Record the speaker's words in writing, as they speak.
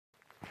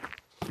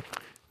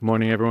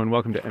Morning, everyone.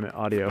 Welcome to Emmett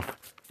Audio.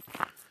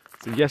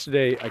 So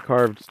yesterday I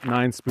carved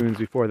 9 spoons.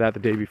 Before that, the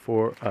day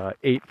before,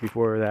 8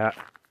 before that.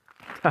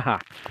 Haha.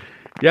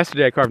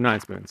 Yesterday I carved 9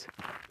 spoons.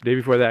 The day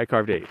before that I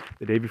carved 8.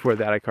 The day before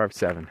that I carved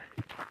 7.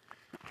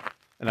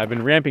 And I've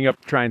been ramping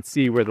up to try and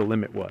see where the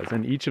limit was.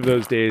 And each of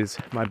those days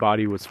my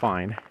body was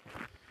fine,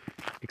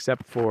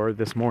 except for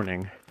this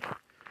morning.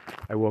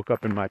 I woke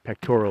up and my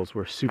pectorals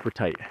were super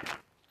tight.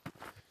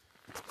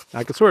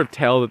 I could sort of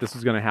tell that this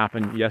was going to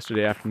happen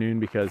yesterday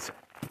afternoon because,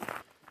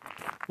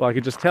 well, I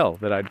could just tell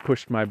that I'd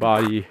pushed my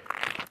body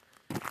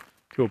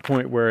to a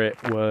point where it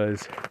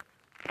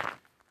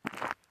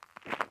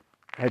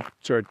had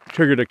sort of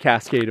triggered a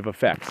cascade of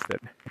effects that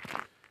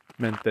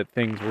meant that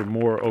things were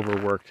more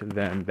overworked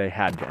than they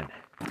had been.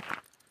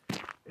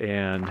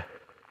 And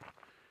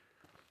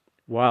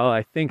while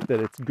I think that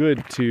it's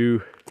good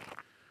to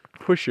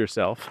push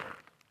yourself,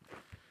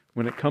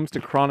 when it comes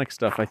to chronic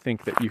stuff, I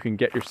think that you can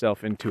get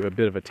yourself into a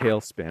bit of a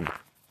tailspin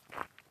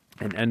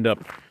and end up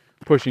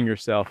pushing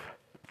yourself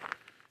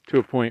to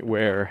a point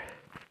where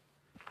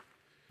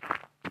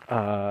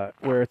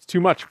it's too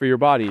much for your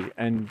body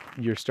and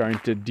you're starting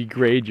to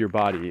degrade your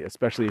body,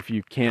 especially if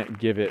you can't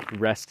give it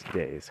rest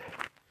days.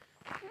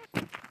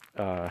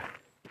 Now,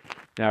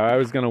 I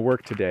was going to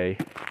work today,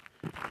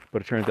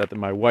 but it turns out that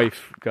my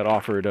wife got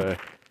offered a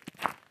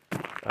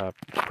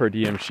per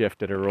diem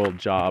shift at her old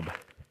job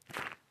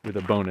with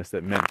a bonus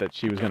that meant that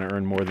she was going to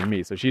earn more than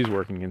me, so she's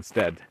working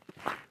instead,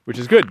 which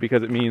is good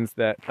because it means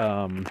that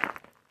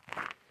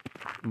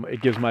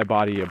it gives my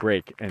body a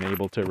break and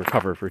able to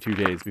recover for 2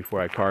 days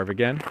before I carve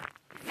again.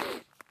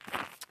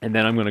 And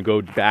then I'm going to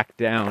go back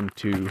down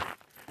to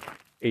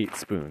 8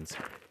 spoons.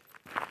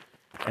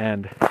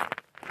 And,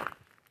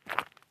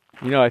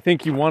 I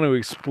think you want to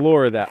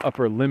explore that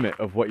upper limit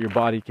of what your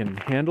body can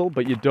handle,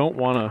 but you don't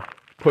want to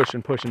push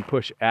and push and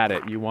push at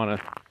it. You want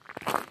to,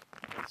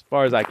 as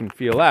far as I can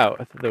feel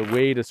out, the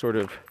way to sort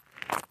of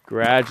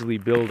gradually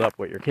build up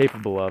what you're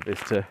capable of is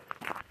to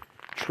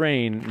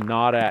train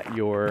not at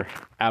your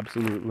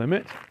absolute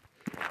limit,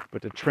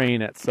 but to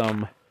train at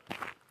some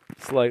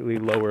slightly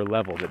lower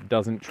level that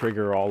doesn't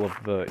trigger all of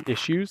the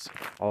issues,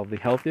 all of the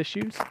health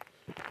issues.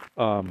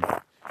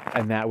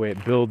 And that way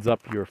it builds up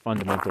your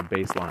fundamental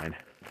baseline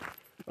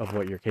of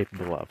what you're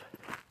capable of.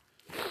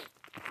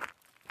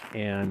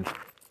 And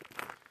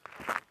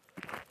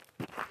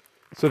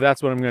so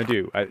that's what I'm going to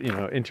do.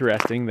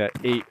 Interesting that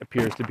 8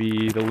 appears to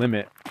be the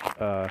limit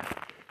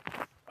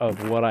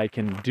of what I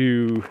can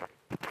do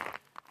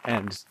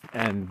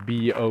and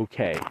be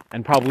okay.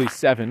 And probably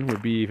 7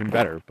 would be even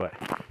better, but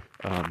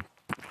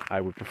I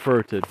would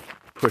prefer to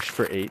push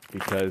for 8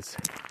 because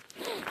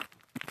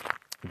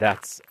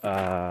that's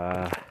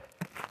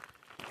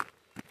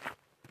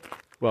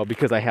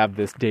because I have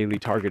this daily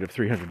target of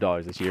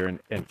 $300 this year,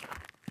 and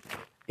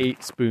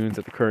 8 spoons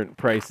at the current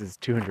price is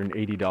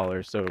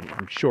 $280, so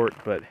I'm short,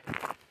 but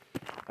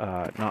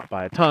not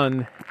by a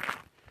ton,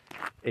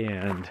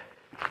 and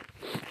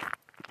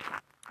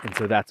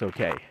so that's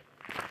okay.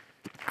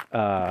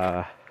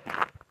 So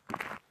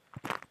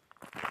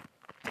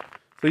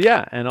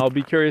yeah, and I'll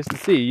be curious to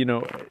see,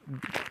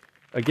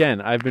 again,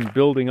 I've been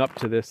building up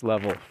to this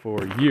level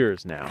for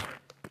years now,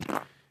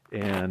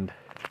 and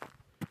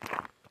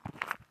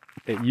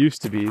it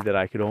used to be that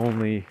I could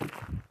only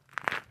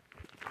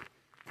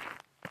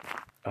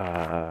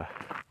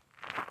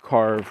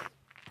carve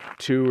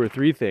 2 or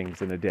 3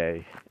 things in a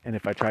day, and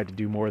if I tried to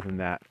do more than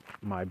that,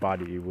 my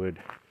body would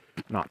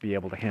not be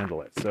able to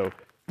handle it. So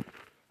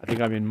I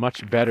think I'm in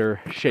much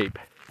better shape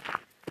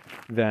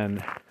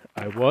than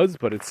I was,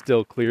 but it's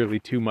still clearly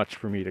too much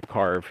for me to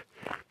carve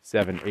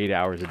 7-8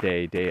 hours a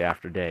day, day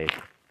after day,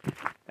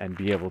 and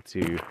be able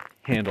to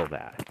handle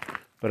that.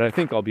 But I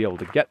think I'll be able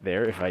to get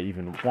there if I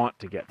even want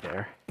to get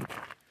there.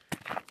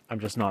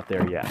 I'm just not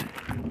there yet.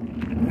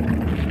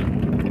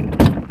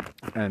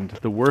 And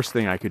the worst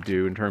thing I could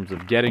do in terms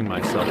of getting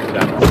myself to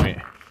that point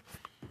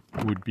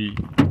would be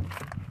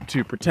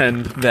to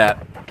pretend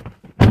that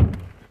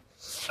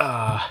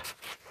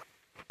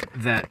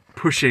that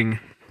pushing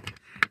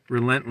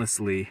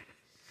relentlessly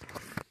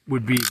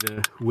would be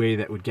the way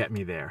that would get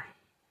me there.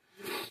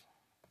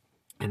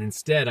 And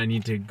instead, I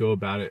need to go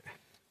about it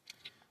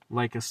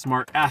like a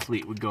smart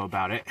athlete would go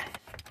about it,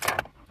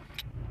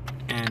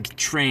 and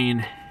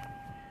train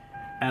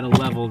at a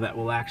level that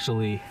will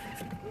actually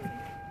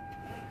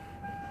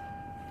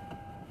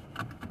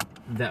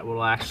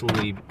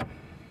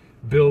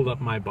build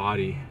up my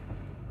body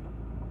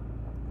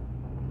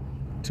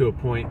to a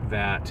point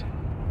that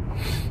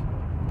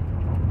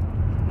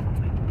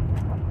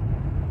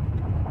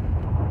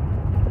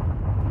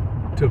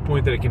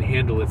it can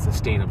handle it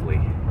sustainably.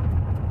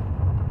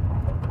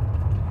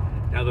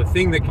 Now, the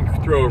thing that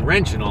can throw a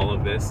wrench in all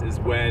of this is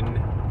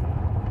when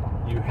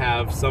you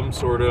have some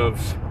sort of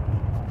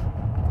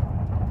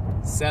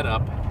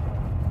setup,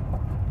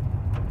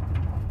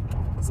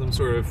 some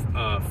sort of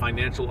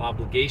financial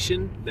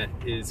obligation that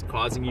is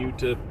causing you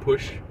to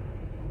push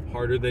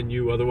harder than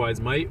you otherwise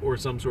might, or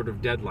some sort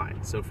of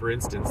deadline. So, for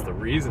instance, the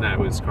reason I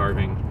was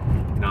carving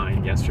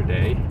 9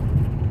 yesterday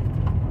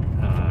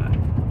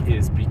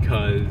is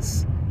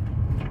because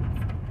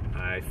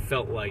I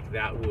felt like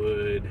that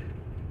would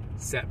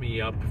set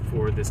me up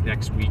for this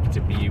next week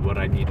to be what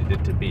I needed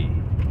it to be.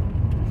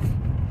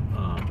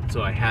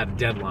 So I had a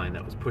deadline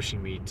that was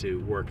pushing me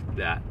to work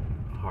that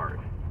hard.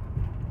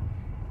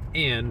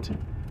 And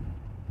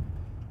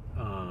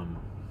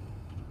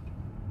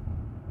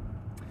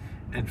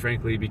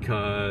frankly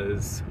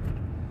because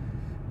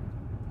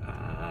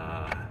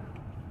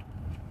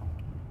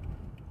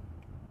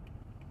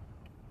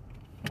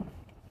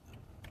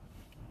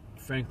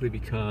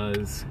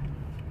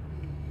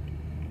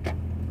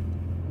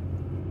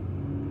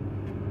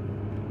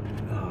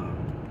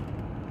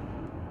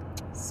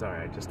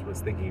sorry, I just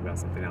was thinking about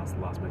something else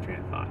and lost my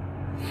train of thought.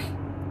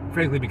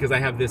 Frankly, because I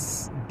have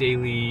this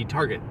daily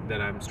target that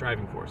I'm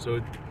striving for.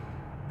 So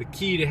the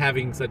key to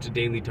having such a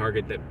daily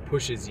target that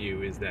pushes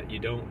you is that you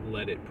don't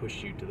let it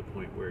push you to the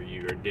point where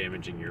you are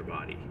damaging your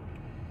body.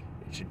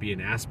 It should be an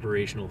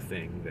aspirational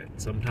thing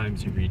that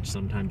sometimes you reach,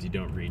 sometimes you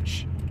don't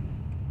reach.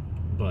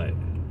 But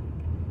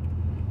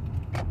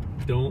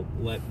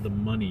don't let the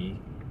money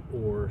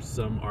or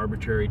some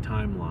arbitrary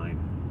timeline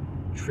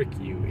trick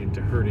you into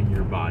hurting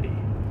your body,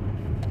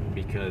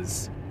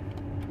 because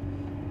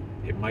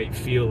it might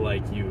feel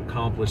like you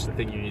accomplished the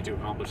thing you need to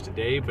accomplish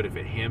today, but if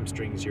it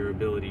hamstrings your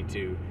ability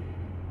to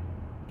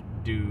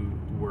do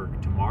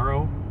work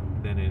tomorrow,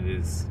 then it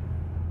is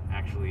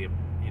actually,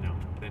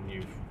 then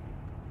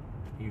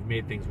you've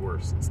made things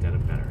worse instead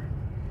of better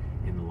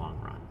in the long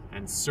run.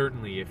 And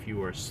certainly if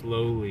you are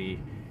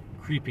slowly,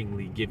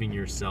 creepingly giving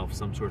yourself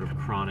some sort of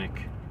chronic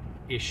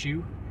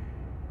issue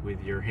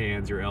with your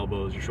hands, your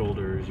elbows, your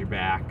shoulders, your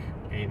back,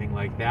 anything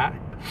like that,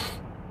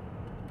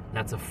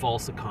 that's a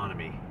false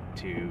economy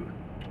to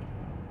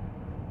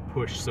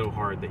push so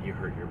hard that you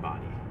hurt your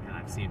body. And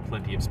I've seen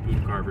plenty of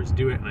spoon carvers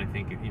do it, and I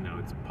think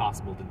it's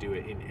possible to do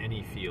it in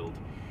any field.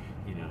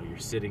 You're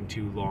sitting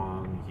too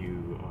long,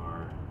 you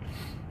are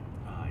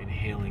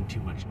inhaling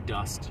too much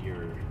dust,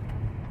 you're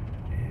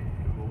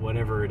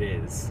whatever it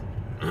is.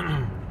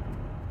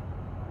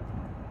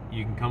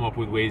 You can come up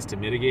with ways to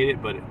mitigate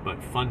it,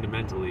 but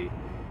fundamentally,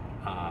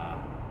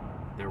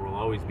 there will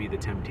always be the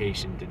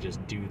temptation to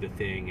just do the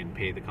thing and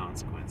pay the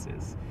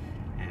consequences.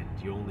 And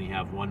you only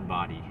have one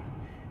body,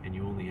 and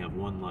you only have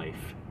one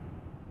life,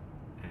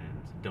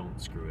 and don't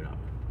screw it up.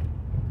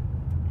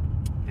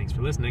 Thanks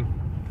for listening.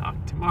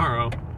 Talk tomorrow.